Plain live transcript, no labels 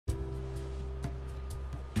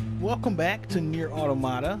Welcome back to NieR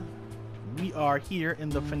Automata. We are here in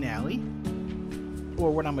the finale,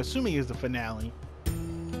 or what I'm assuming is the finale,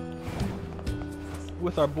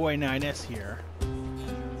 with our boy 9S here.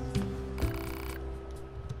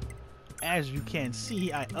 As you can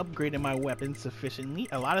see, I upgraded my weapons sufficiently.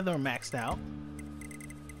 A lot of them are maxed out.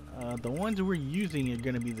 The ones we're using are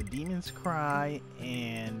going to be the Demon's Cry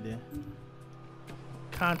and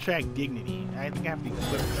Contract Dignity. I think I have to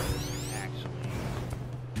equip those, actually.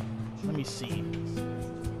 Let me see.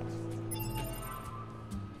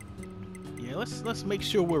 Yeah, let's make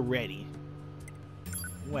sure we're ready.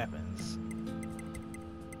 Weapons.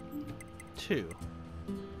 2.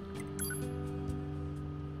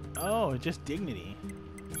 Oh, just dignity.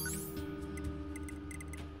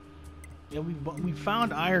 Yeah, we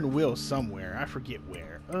found Iron Will somewhere. I forget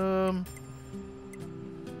where.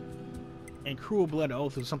 And Cruel Blood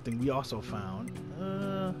Oath is something we also found.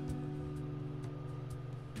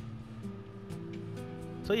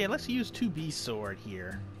 So yeah, let's use 2B's sword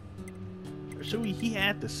here. Or should we? He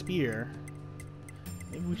had the spear.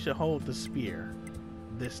 Maybe we should hold the spear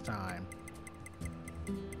this time.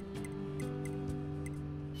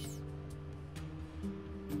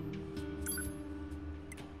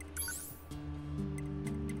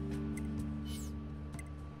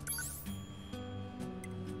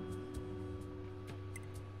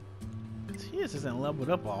 His isn't leveled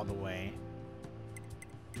up all the way.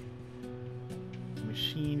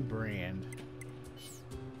 Machine brand.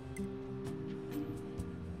 You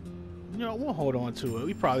know, we'll hold on to it.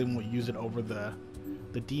 We probably won't use it over the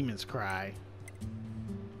Demon's Cry.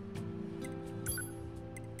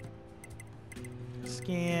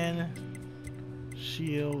 Scan.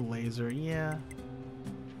 Shield, laser, yeah.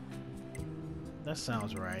 That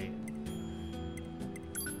sounds right.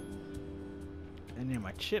 And then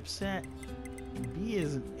my chipset. B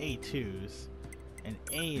is an A2's, and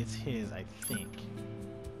A is his, I think.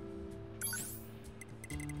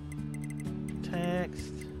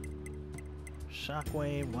 Text,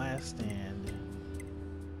 Shockwave, Last Stand,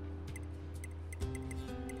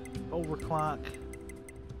 Overclock.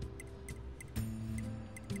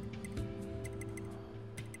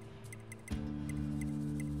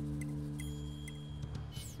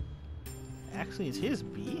 Actually, it's his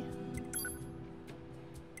B.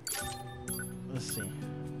 Let's see.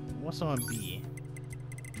 What's on B?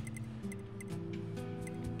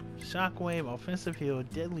 Shockwave, offensive heal,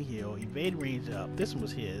 deadly heal, evade range up. This one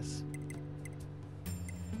was his.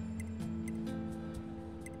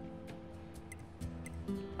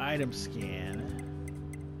 Item scan.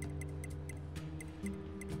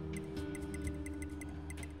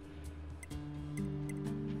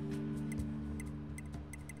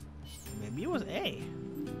 Maybe it was A.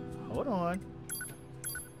 Hold on.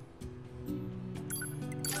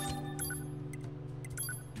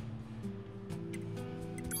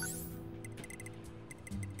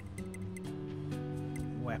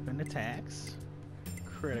 Weapon attacks,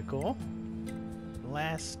 critical,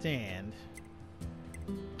 last stand,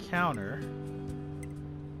 counter,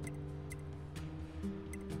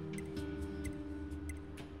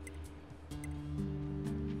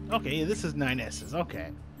 okay, this is 9S's,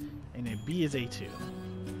 okay, and then B is A2.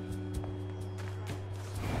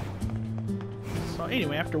 So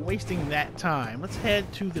anyway, after wasting that time, let's head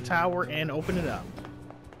to the tower and open it up,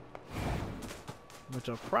 which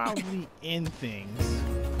will probably end things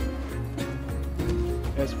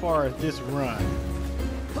as far as this run.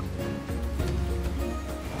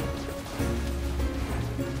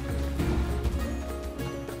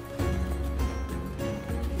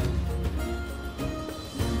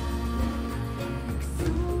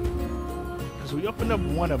 Because we opened up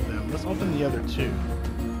one of them, let's open the other two.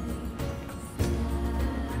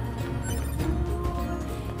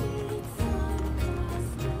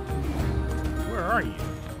 Where are you?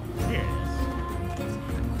 Here it is.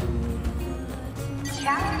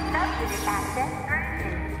 Challenge subject access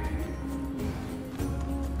granted.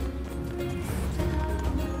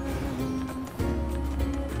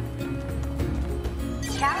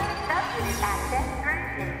 Challenge subject access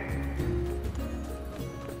granted.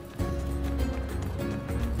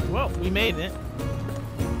 Well, we made it.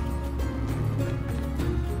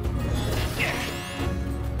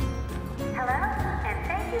 Hello, and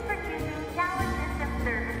thank you for choosing Challenge System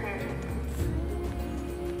Services.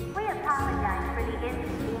 We apologize for the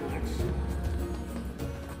inconvenience,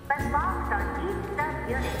 but locks on each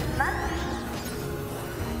sub-unit must be...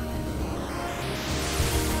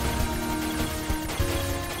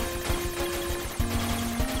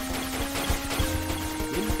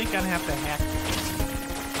 Didn't think I'd have to hack this.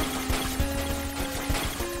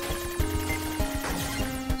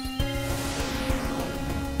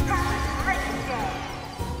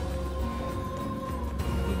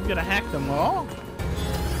 gonna hack them all?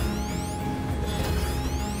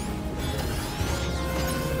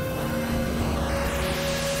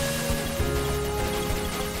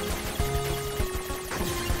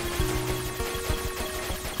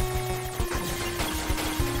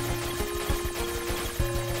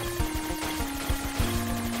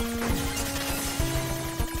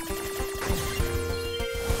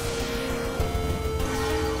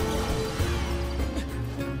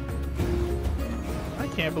 I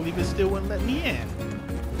can't believe it still wouldn't let me in.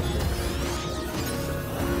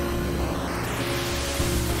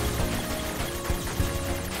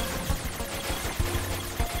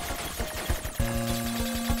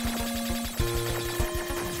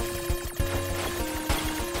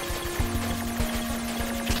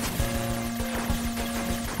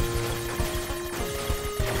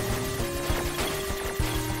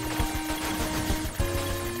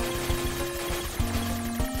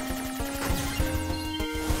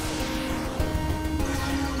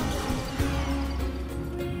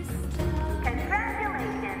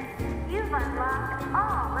 Congratulations! You've unlocked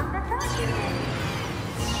all of the documents.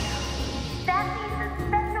 That means a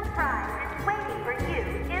special prize is waiting for you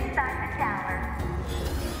inside the tower.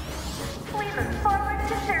 We look forward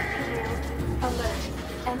to serving you. Alert.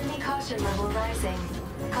 Enemy caution level rising.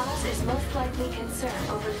 Cause is most likely concern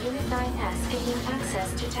over Unit 9S gaining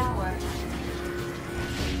access to tower.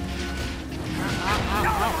 Out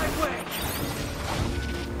of my way!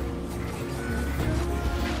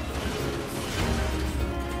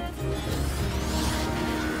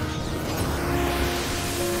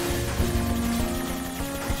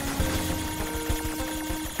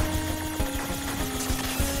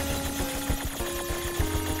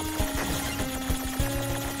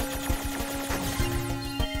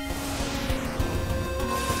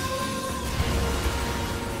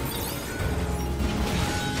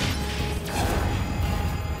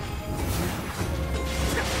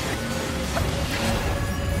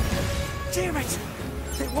 Damn it!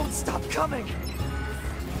 They won't stop coming!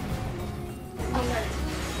 Alert.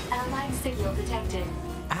 Allied signal detected.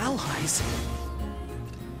 Allies?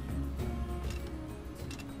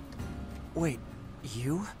 Wait,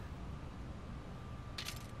 you?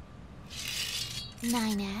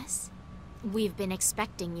 9S, we've been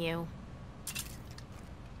expecting you.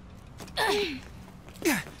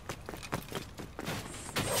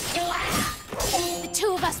 The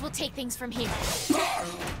two of us will take things from here.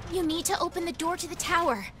 You need to open the door to the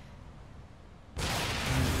tower.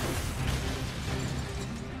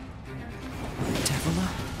 Devola?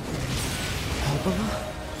 Popola?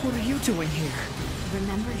 What are you doing here?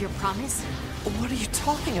 Remember your promise? What are you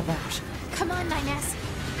talking about? Come on, 9S.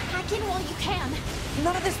 Hack in while you can.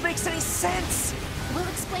 None of this makes any sense! We'll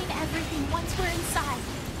explain everything once we're inside.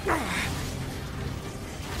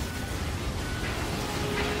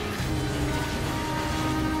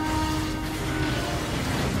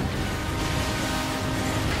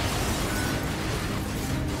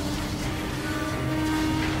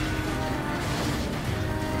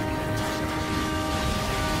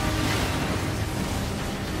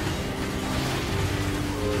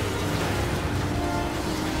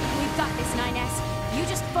 We've got this, 9S. You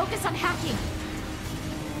just focus on hacking.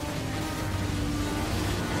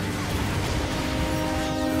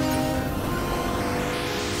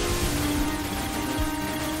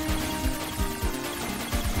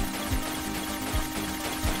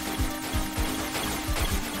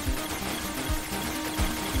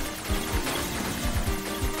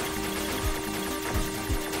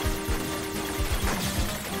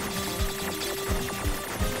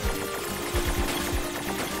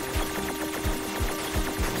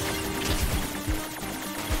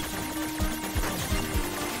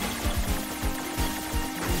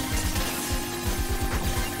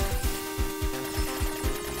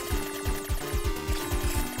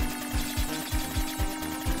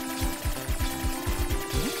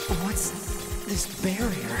 What's this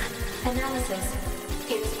barrier? Analysis.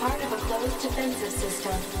 It is part of a closed defensive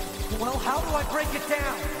system. Well, how do I break it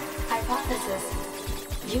down? Hypothesis.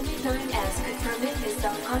 Unit 9S could permit his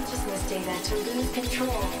self-consciousness data to lose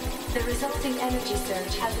control. The resulting energy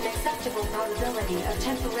surge has an acceptable probability of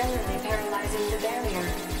temporarily paralyzing the barrier.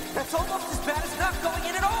 That's almost as bad as not going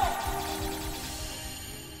in at all!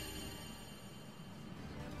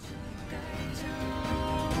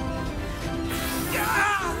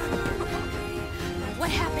 What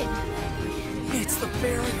happened? It's the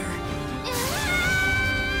barrier.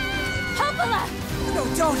 Popola! No,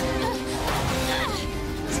 don't!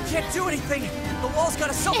 You can't do anything! The wall's got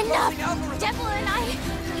a self-closing Enough! algorithm! Devola and I,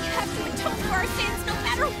 we have to atone for our sins no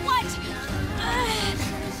matter what!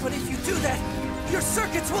 But if you do that, your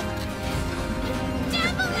circuits will...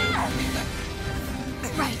 Devola!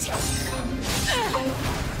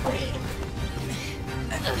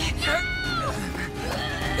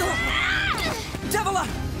 Popola!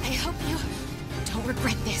 I hope you don't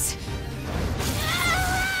regret this.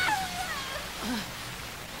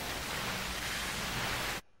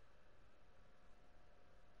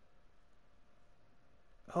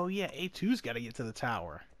 Oh yeah, A2's got to get to the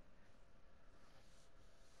tower.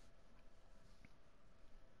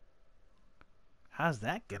 How's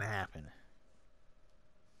that gonna happen?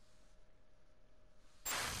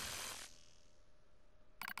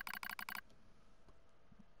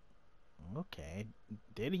 Okay.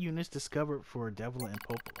 Data units discovered for Devola and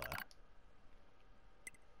Popola.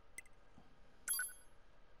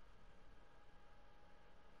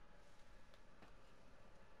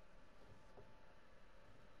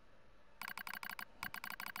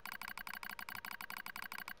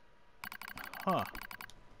 Huh.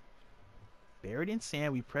 Buried in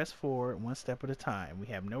sand, we press forward one step at a time. We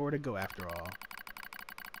have nowhere to go after all.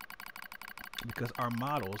 Because our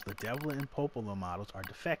models, the Devola and Popola models, are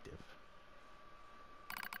defective.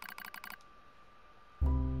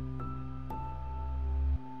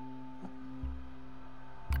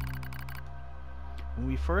 When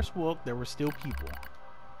we first woke, there were still people.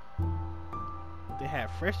 They had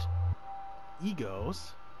fresh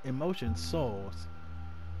egos, emotions, souls,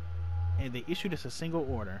 and they issued us a single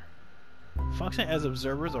order. Function as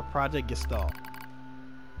observers of Project Gestalt.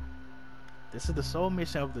 This is the sole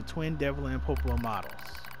mission of the twin Devola and Popola models.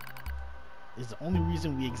 It's the only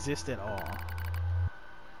reason we exist at all.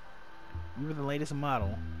 We were the latest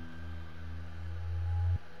model.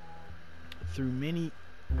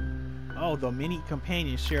 Though many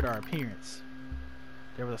companions shared our appearance.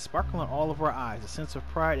 There was a sparkle in all of our eyes, a sense of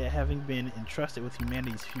pride at having been entrusted with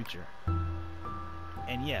humanity's future.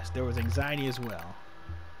 And yes, there was anxiety as well.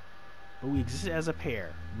 But we existed as a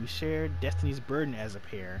pair. We shared destiny's burden as a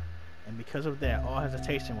pair, and because of that, all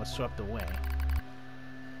hesitation was swept away.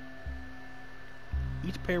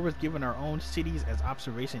 Each pair was given our own cities as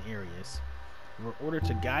observation areas. We were ordered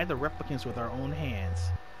to guide the replicants with our own hands,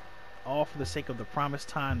 all for the sake of the promised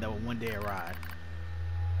time that would one day arrive.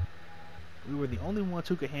 We were the only ones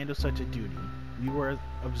who could handle such a duty. We were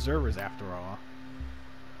observers after all.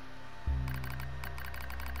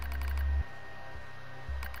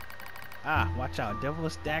 Ah, watch out. Devola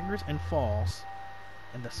staggers and falls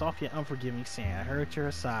in the soft yet unforgiving sand. I hurry to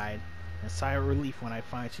her side and sigh of relief when I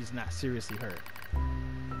find she's not seriously hurt.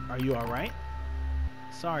 Are you alright?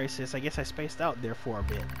 Sorry, sis. I guess I spaced out there for a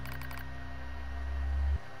bit.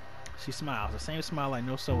 She smiles, the same smile I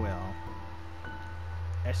know so well,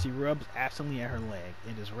 as she rubs absently at her leg.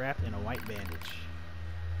 It is wrapped in a white bandage.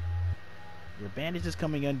 Your bandage is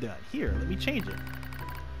coming undone. Here, let me change it.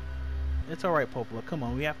 It's alright, Popola. Come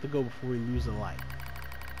on, we have to go before we lose the light.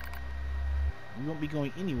 We won't be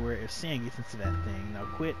going anywhere if sand gets into that thing. Now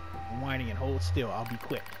quit whining and hold still. I'll be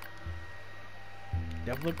quick.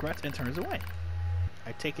 Devola grunts and turns away.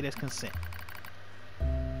 I take it as consent.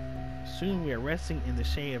 Soon we are resting in the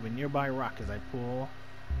shade of a nearby rock as I pull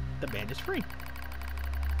the bandage free.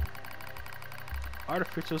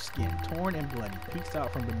 Artificial skin, torn and bloody, peeks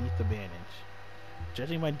out from beneath the bandage.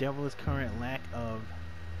 Judging by Devola's current lack of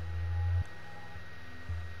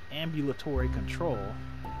ambulatory control,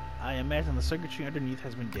 I imagine the circuitry underneath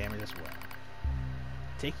has been damaged as well.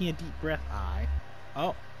 Taking a deep breath,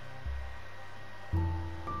 Oh.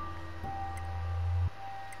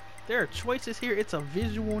 There are choices here. It's a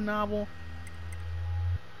visual novel.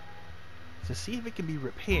 To see if it can be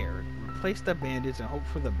repaired, replace the bandage and hope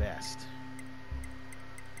for the best.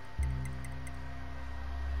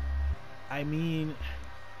 I mean,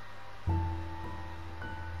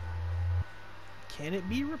 can it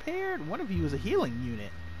be repaired? One of you is a healing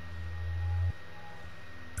unit.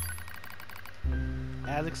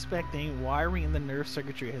 As expecting, wiring in the nerve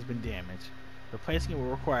circuitry has been damaged. Replacing it will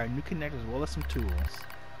require new connectors as well as some tools,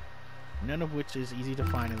 none of which is easy to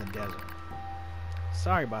find in the desert.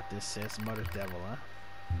 Sorry about this, sis, mutters Devola.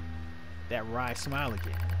 That wry smile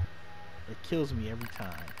again. It kills me every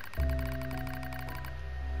time.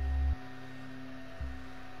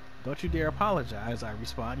 Don't you dare apologize, I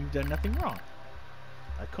respond. You've done nothing wrong.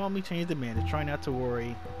 I calmly change the bandage, try not to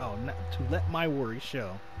worry. Not to let my worry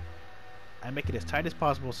show. I make it as tight as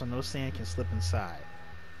possible so no sand can slip inside.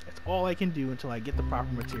 That's all I can do until I get the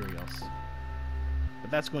proper materials. But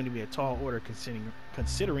that's going to be a tall order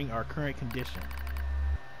considering our current condition.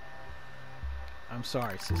 I'm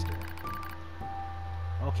sorry, sister.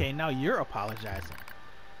 Okay, now you're apologizing.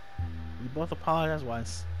 We both apologize while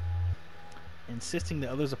insisting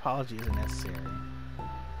the other's apology isn't necessary.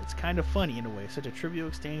 It's kind of funny in a way, such a trivial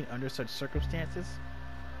exchange under such circumstances.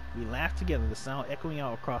 We laugh together, the sound echoing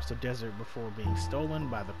out across the desert before being stolen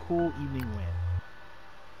by the cool evening wind.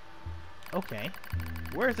 Okay,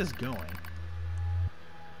 where is this going?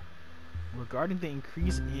 regarding the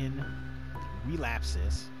increase in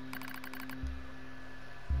relapses.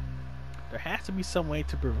 There has to be some way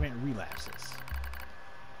to prevent relapses.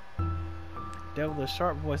 Devola's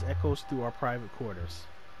sharp voice echoes through our private quarters.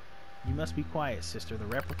 You must be quiet, sister. The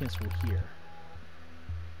replicants will hear.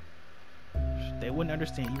 They wouldn't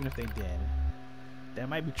understand even if they did. That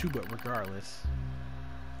might be true, but regardless.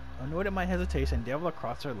 Annoyed at my hesitation, Devola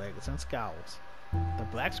crossed her legs and scowls. The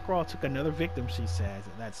black scrawl took another victim, she says,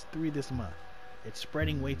 and that's 3 this month. It's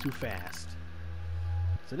spreading way too fast.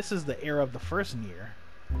 So this is the era of the first NieR.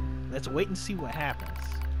 Let's wait and see what happens.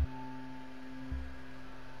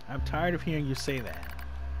 I'm tired of hearing you say that.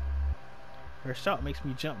 Her shout makes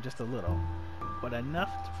me jump just a little, but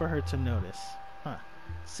enough for her to notice.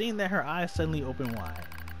 Seeing that her eyes suddenly open wide.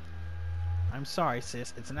 I'm sorry,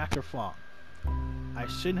 sis. It's not your fault. I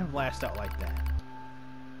shouldn't have lashed out like that.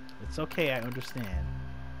 It's okay, I understand.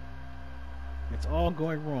 It's all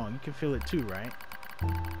going wrong. You can feel it too, right?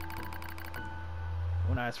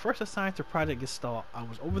 When I was first assigned to Project Gestalt, I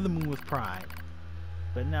was over the moon with pride.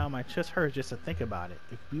 But now my chest hurts just to think about it.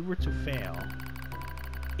 If we were to fail...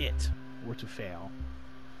 It were to fail.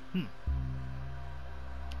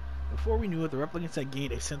 Before we knew it, the replicants had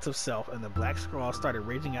gained a sense of self, and the black scrawl started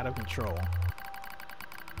raging out of control.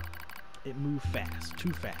 It moved fast,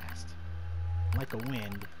 too fast. Like a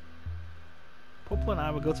wind. Popola and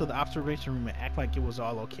I would go to the observation room and act like it was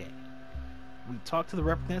all okay. We'd talk to the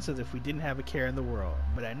replicants as if we didn't have a care in the world,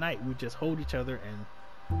 but at night we'd just hold each other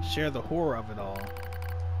and share the horror of it all.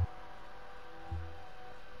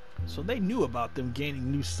 So they knew about them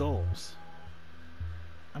gaining new souls.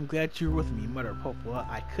 I'm glad you're with me, muttered Popola.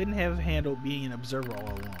 I couldn't have handled being an observer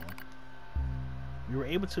all alone. We were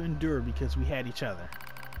able to endure because we had each other.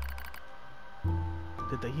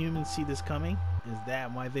 Did the humans see this coming? Is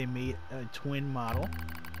that why they made a twin model?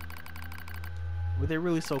 Were they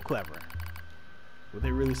really so clever? Were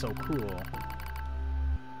they really so cruel?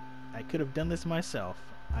 I could have done this myself.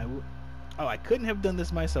 I couldn't have done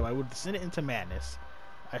this myself. I would have sent it into madness.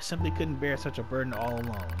 I simply couldn't bear such a burden all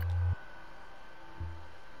alone.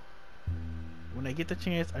 When I get the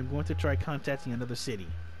chance, I'm going to try contacting another city.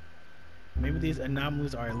 Maybe these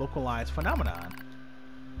anomalies are a localized phenomenon.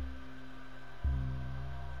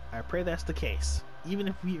 I pray that's the case. Even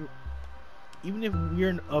if we're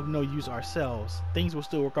of no use ourselves, things will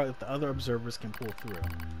still work out if the other observers can pull through.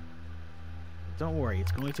 Don't worry,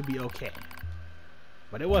 it's going to be okay.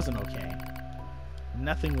 But it wasn't okay.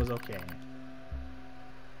 Nothing was okay.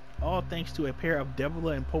 All thanks to a pair of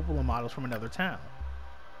Devola and Popola models from another town.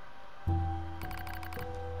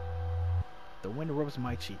 The wind rubs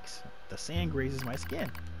my cheeks. The sand grazes my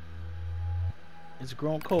skin. It's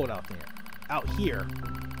grown cold out there. Out here.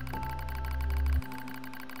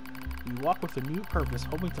 We walk with a new purpose,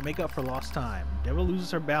 hoping to make up for lost time. Devola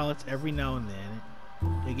loses her balance every now and then.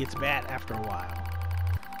 It gets bad after a while.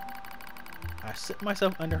 I sit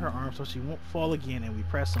myself under her arm so she won't fall again, and we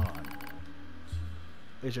press on.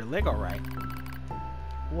 Is your leg alright?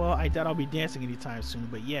 Well, I doubt I'll be dancing anytime soon,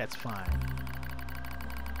 but yeah, it's fine.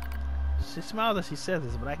 She smiles as she says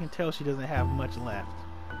this, but I can tell she doesn't have much left.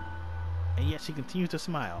 And yet she continues to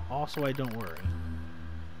smile, also I don't worry.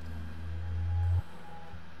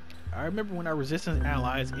 I remember when our resistance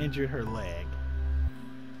allies injured her leg.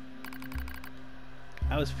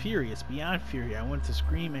 I was furious, beyond fury. I wanted to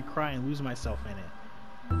scream and cry and lose myself in it.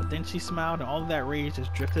 But then she smiled and all of that rage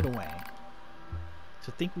just drifted away.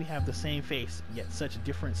 To think we have the same face, yet such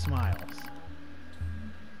different smiles.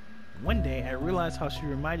 One day, I realized how she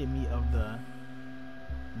reminded me of the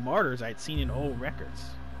martyrs I'd seen in old records.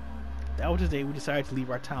 That was the day we decided to leave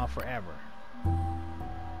our town forever.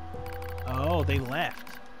 Oh, they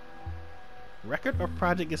left. Record of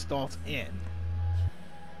Project Gestalt's end.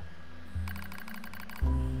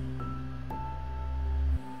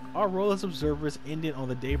 Our role as observers ended on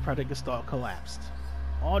the day Project Gestalt collapsed,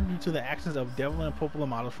 all due to the actions of Devola and Popola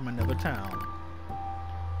models from another town.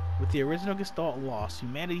 With the original Gestalt lost,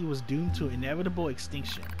 humanity was doomed to inevitable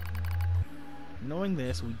extinction. Knowing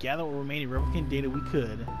this, we gathered what remaining replicant data we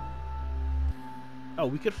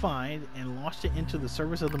could find and launched it into the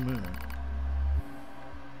service of the moon.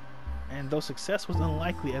 And though success was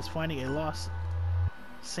unlikely as finding a lost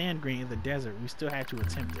sand grain in the desert, we still had to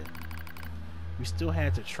attempt it. We still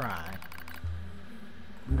had to try.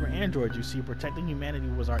 We were androids, you see. Protecting humanity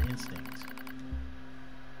was our instinct.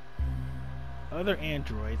 Other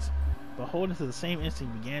androids, beholden to the same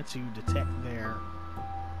instinct, began to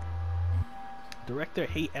direct their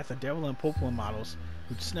hate at the Devola and Popola models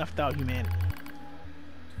who snuffed out humanity.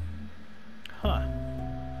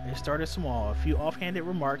 It started small, a few offhanded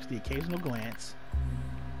remarks, the occasional glance.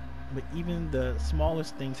 but even the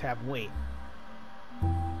smallest things have weight.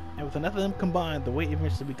 And with enough of them combined, the weight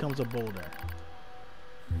eventually becomes a boulder.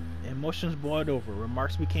 Emotions boiled over,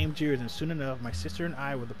 remarks became jeers, and soon enough, my sister and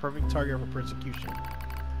I were the perfect target for persecution.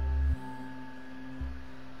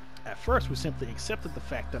 At first, we simply accepted the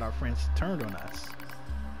fact that our friends turned on us.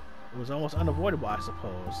 It was almost unavoidable, I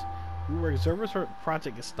suppose. We were observers for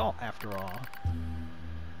Project Gestalt, after all.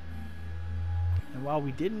 And while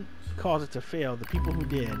we didn't cause it to fail, the people who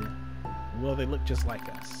did, well, they looked just like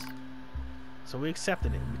us. So we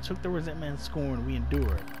accepted it. We took the resentment and scorn we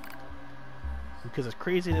endured. Because as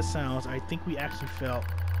crazy as it sounds, I think we actually felt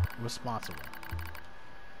responsible.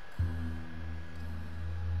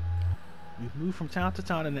 We've moved from town to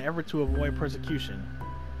town in an effort to avoid persecution,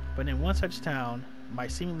 but in one such town, my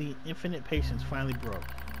seemingly infinite patience finally broke.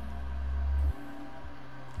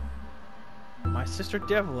 My sister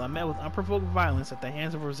Devola met with unprovoked violence at the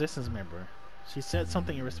hands of a resistance member. She said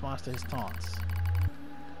something in response to his taunts.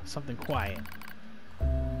 Something quiet.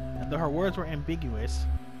 And though her words were ambiguous,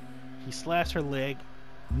 he slashed her leg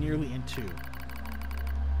nearly in two.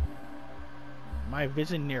 My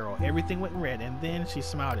vision narrowed, everything went red, and then she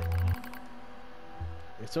smiled at me.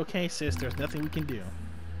 It's okay, sis, there's nothing we can do.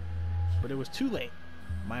 But it was too late.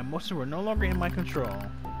 My emotions were no longer in my control.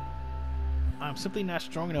 I'm simply not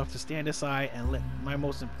strong enough to stand aside and let my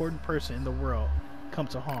most important person in the world come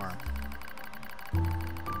to harm.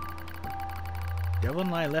 Devil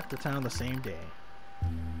and I left the town the same day.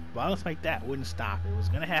 Violence like that wouldn't stop. It was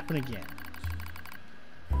gonna happen again.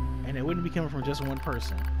 And it wouldn't be coming from just one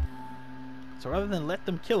person. So rather than let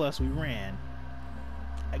them kill us, we ran.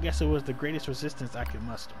 I guess it was the greatest resistance I could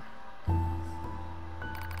muster.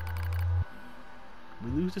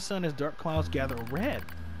 We lose the sun as dark clouds gather overhead.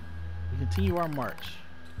 We continue our march.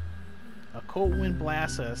 A cold wind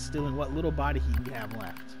blasts us, stealing what little body heat we have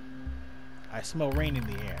left. I smell rain in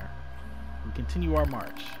the air. We continue our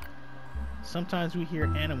march. Sometimes we hear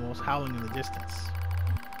animals howling in the distance.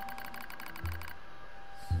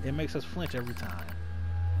 It makes us flinch every time.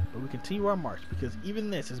 But we continue our march because even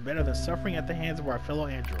this is better than suffering at the hands of our fellow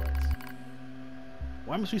androids.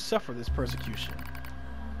 Why must we suffer this persecution?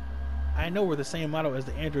 I know we're the same model as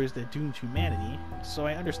the androids that doomed humanity, so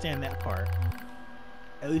I understand that part.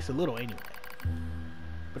 At least a little anyway.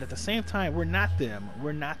 But at the same time, we're not them.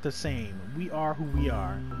 We're not the same. We are who we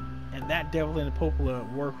are. And that Devola and Popola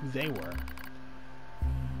were who they were.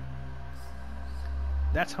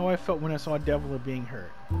 That's how I felt when I saw Devola being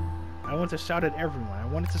hurt. I wanted to shout at everyone. I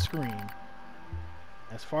wanted to scream.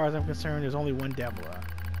 As far as I'm concerned, there's only one Devola.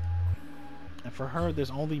 And for her,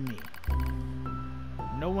 there's only me.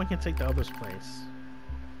 No one can take the other's place.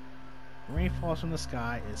 Rain falls from the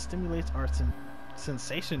sky. It stimulates our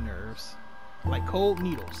sensation nerves like cold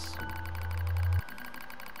needles.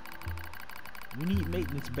 We need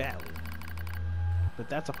maintenance badly. But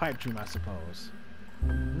that's a pipe dream, I suppose.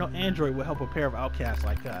 No android will help a pair of outcasts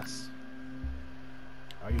like us.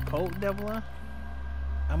 Are you cold, Devola?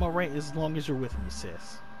 I'm alright as long as you're with me,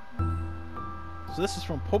 sis. So this is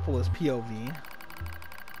from Popola's POV.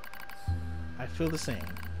 I feel the same.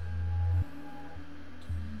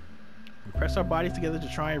 We press our bodies together to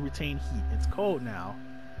try and retain heat. It's cold now.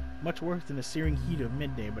 Much worse than the searing heat of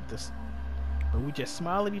midday, but we just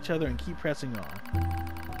smile at each other and keep pressing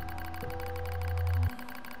on.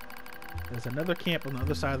 There's another camp on the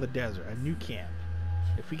other side of the desert, a new camp.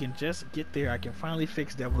 If we can just get there, I can finally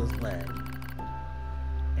fix Devola's leg.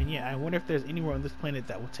 And yeah, I wonder if there's anywhere on this planet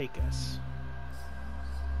that will take us.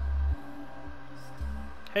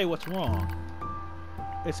 Hey, what's wrong?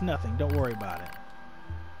 It's nothing, don't worry about it.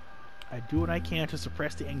 I do what I can to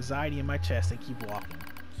suppress the anxiety in my chest and keep walking.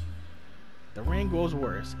 The rain grows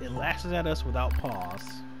worse. It lashes at us without pause.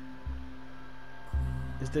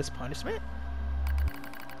 Is this punishment?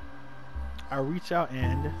 I reach out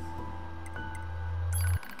and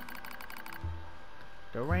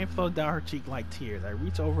the rain flows down her cheek like tears. I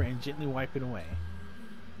reach over and gently wipe it away.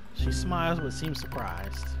 She smiles but seems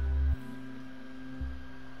surprised.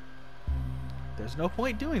 There's no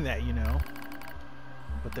point doing that, you know.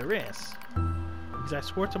 But there is. Because I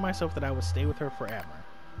swore to myself that I would stay with her forever.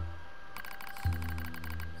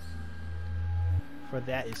 For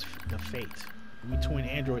that is the fate we twin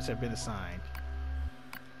androids have been assigned.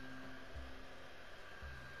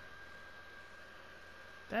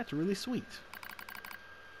 That's really sweet.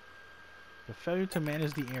 The failure to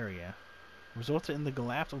manage the area resulted in the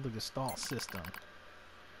collapse of the Gestalt system,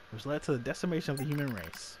 which led to the decimation of the human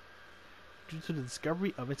race. Due to the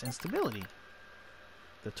discovery of its instability,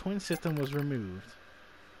 the twin system was removed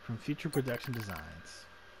from future production designs.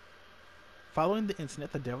 Following the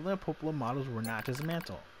incident, the Devola and Popola models were not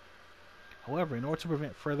dismantled. However, in order to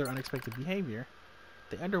prevent further unexpected behavior,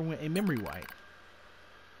 they underwent a memory wipe.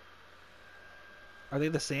 Are they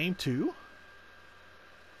the same too?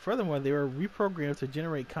 Furthermore, they were reprogrammed to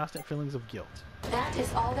generate constant feelings of guilt. That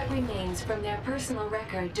is all that remains from their personal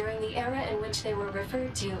record during the era in which they were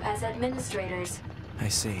referred to as administrators. I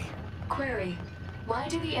see. Query: why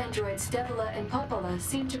do the androids Devola and Popola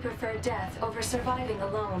seem to prefer death over surviving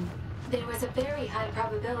alone? There was a very high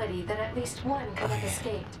probability that at least one could have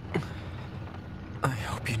escaped. I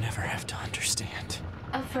hope you never have to understand.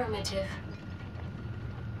 Affirmative.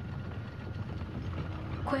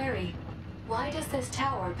 Query: why does this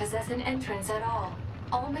tower possess an entrance at all?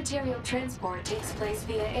 All material transport takes place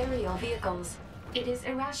via aerial vehicles. It is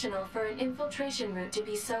irrational for an infiltration route to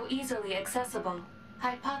be so easily accessible.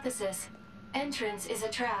 Hypothesis: entrance is a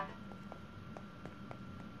trap.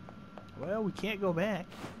 Well, we can't go back.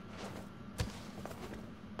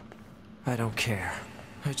 I don't care.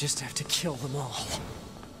 I just have to kill them all.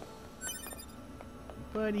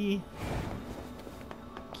 Buddy,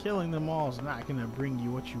 killing them all is not gonna bring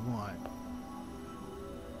you what you want.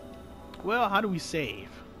 Well, how do we save?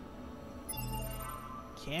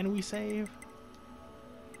 Can we save?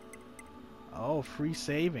 Oh, free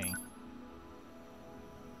saving.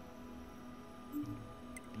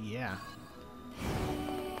 Yeah.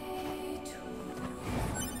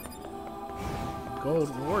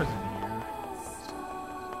 Gold ores in here.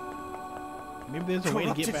 Maybe there's a way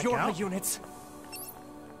to get back out. Units.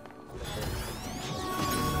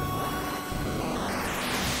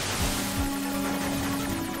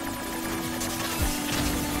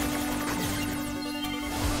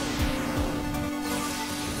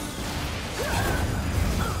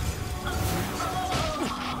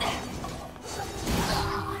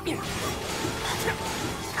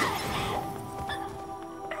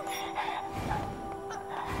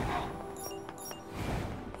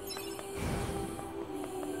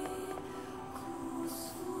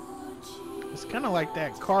 It's kind of like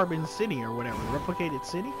that Carbon City or whatever, replicated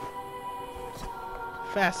city.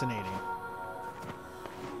 Fascinating.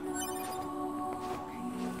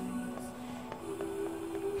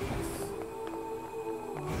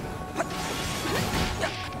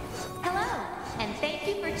 Hello, and thank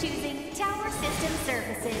you for choosing Tower System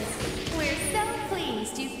Services. We're so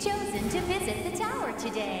pleased you've chosen to visit the tower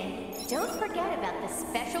today. Don't forget about the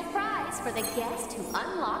special prize for the guest who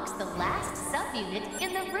unlocks the last subunit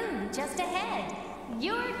in the room just ahead.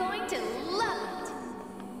 You're going to love it.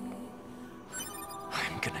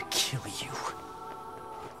 I'm gonna kill you.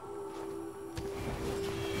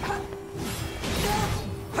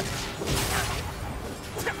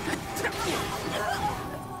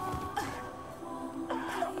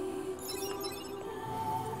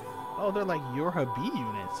 Oh, they're like your Habib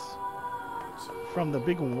units from the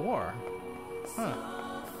big war. Huh.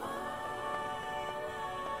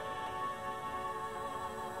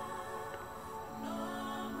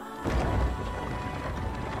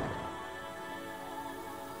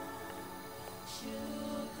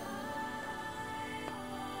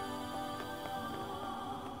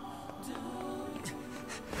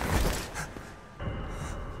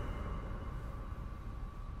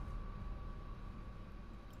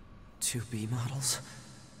 Two B models?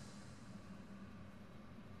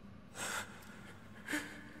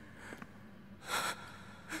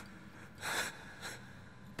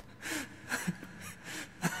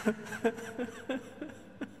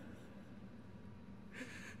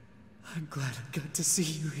 I'm glad I got to see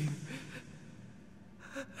you here.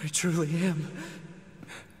 I truly am.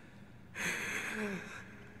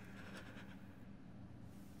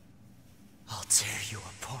 I'll tear you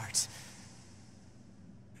apart.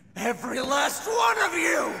 Every last one of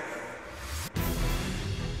you!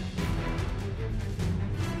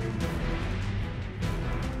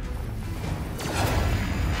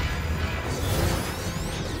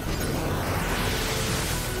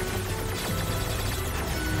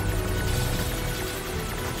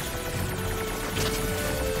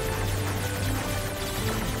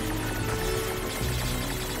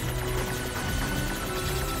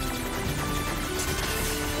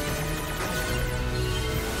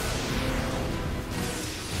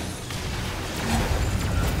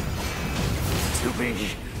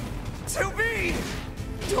 To be!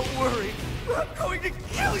 Don't worry, I'm going to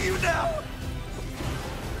kill you now!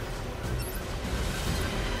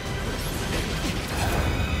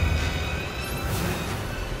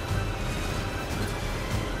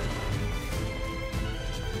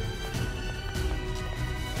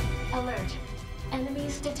 Alert.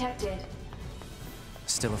 Enemies detected.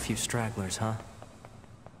 Still a few stragglers, huh?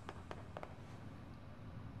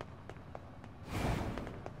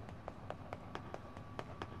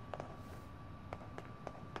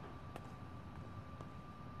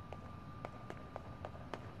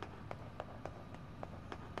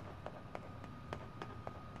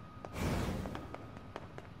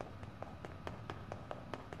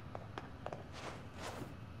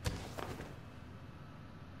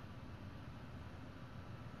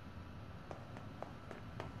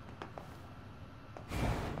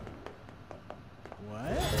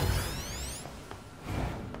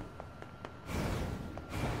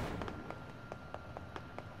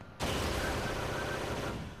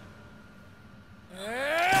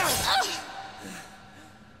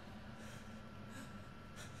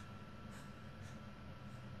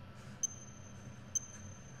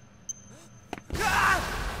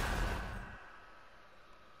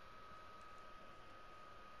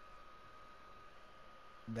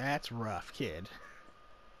 That's rough, kid.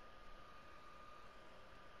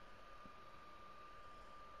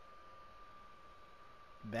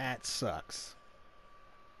 That sucks.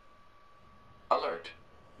 Alert.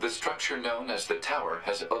 The structure known as the tower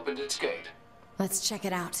has opened its gate. Let's check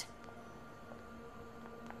it out.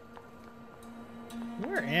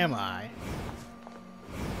 Where am I?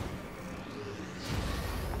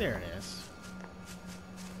 There it is.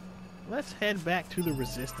 Let's head back to the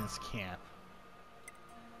resistance camp.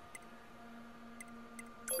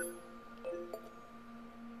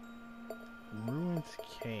 Ruins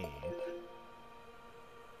Cave.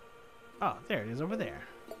 Oh, there it is over there.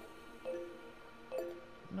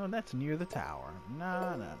 No, that's near the tower.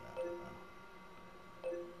 No.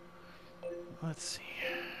 Let's see.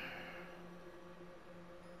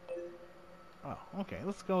 Oh, okay.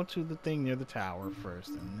 Let's go to the thing near the tower first,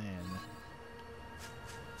 and then...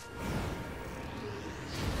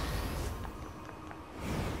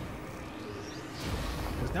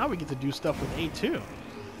 Because now we get to do stuff with A2.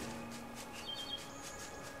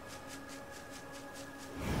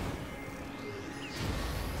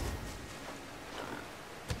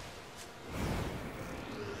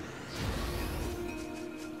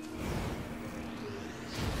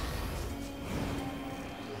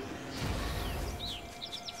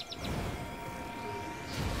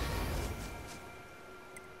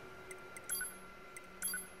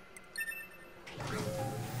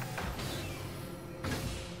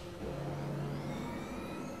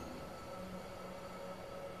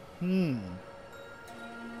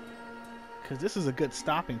 Because this is a good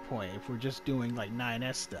stopping point if we're just doing like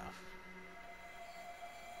 9S stuff.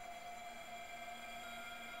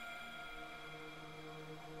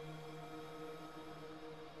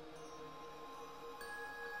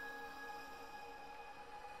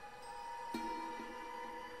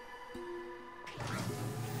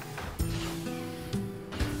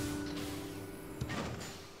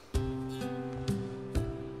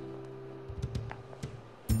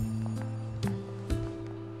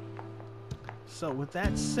 So with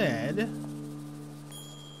that said,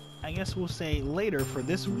 I guess we'll say later for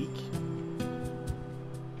this week.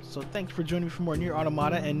 So thanks for joining me for more NieR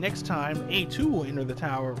Automata, and next time A2 will enter the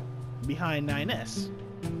tower behind 9S.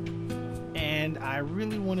 And I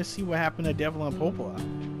really want to see what happened to Devola and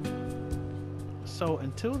Popola. So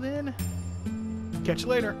until then, catch you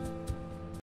later.